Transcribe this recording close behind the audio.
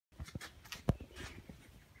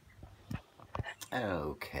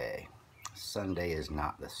Okay, Sunday is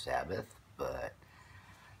not the Sabbath, but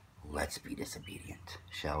let's be disobedient,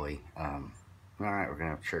 shall we? All right, we're going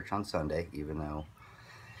to have church on Sunday, even though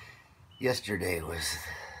yesterday was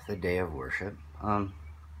the day of worship.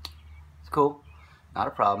 It's cool, not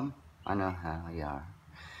a problem. I know how you are.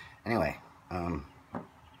 Anyway,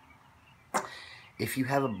 if you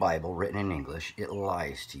have a Bible written in English, it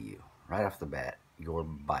lies to you. Right off the bat, your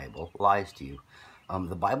Bible lies to you.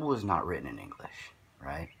 The Bible was not written in English,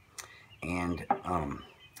 right? And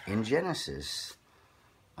in Genesis,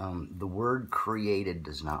 the word created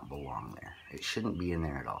does not belong there. It shouldn't be in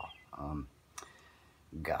there at all.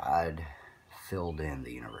 God filled in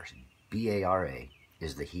the universe. B-A-R-A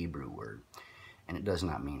is the Hebrew word, and it does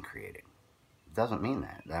not mean created. It doesn't mean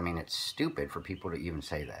that. I mean, it's stupid for people to even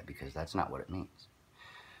say that because that's not what it means.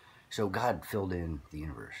 So God filled in the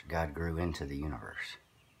universe. God grew into the universe.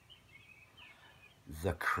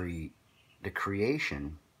 The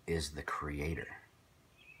creation is the creator.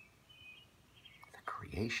 The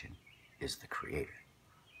creation is the creator.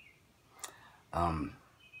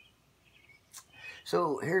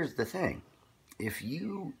 So here's the thing. If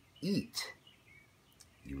you eat,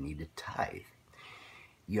 you need to tithe.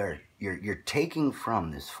 You're taking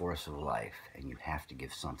from this force of life, and you have to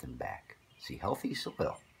give something back. See, healthy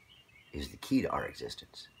soil is the key to our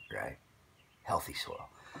existence, right? Healthy soil.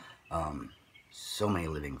 So many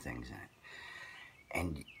living things in it.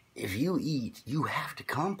 And if you eat, you have to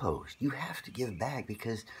compost. You have to give back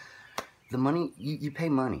because the money, you pay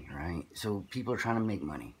money, right? So people are trying to make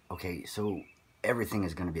money. Okay, so everything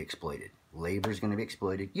is going to be exploited. Labor is going to be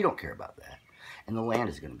exploited. You don't care about that. And the land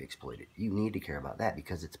is going to be exploited. You need to care about that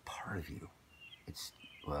because it's part of you. It's,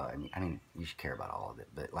 well, I mean, you should care about all of it.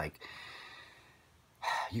 But, like,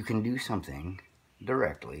 you can do something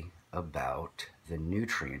directly about the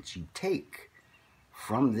nutrients you take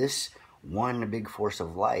from this one big force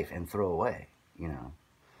of life and throw away, you know.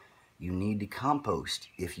 You need to compost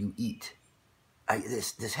if you eat.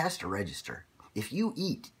 This has to register. If you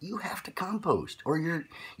eat, you have to compost, or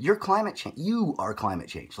you're climate change. You are climate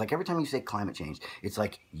change. Like every time you say climate change, it's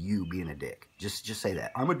like you being a dick. Just say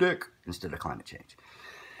that. I'm a dick instead of climate change.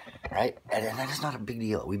 Right? And that is not a big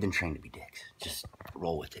deal. We've been trained to be dicks. Just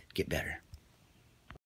roll with it. Get better.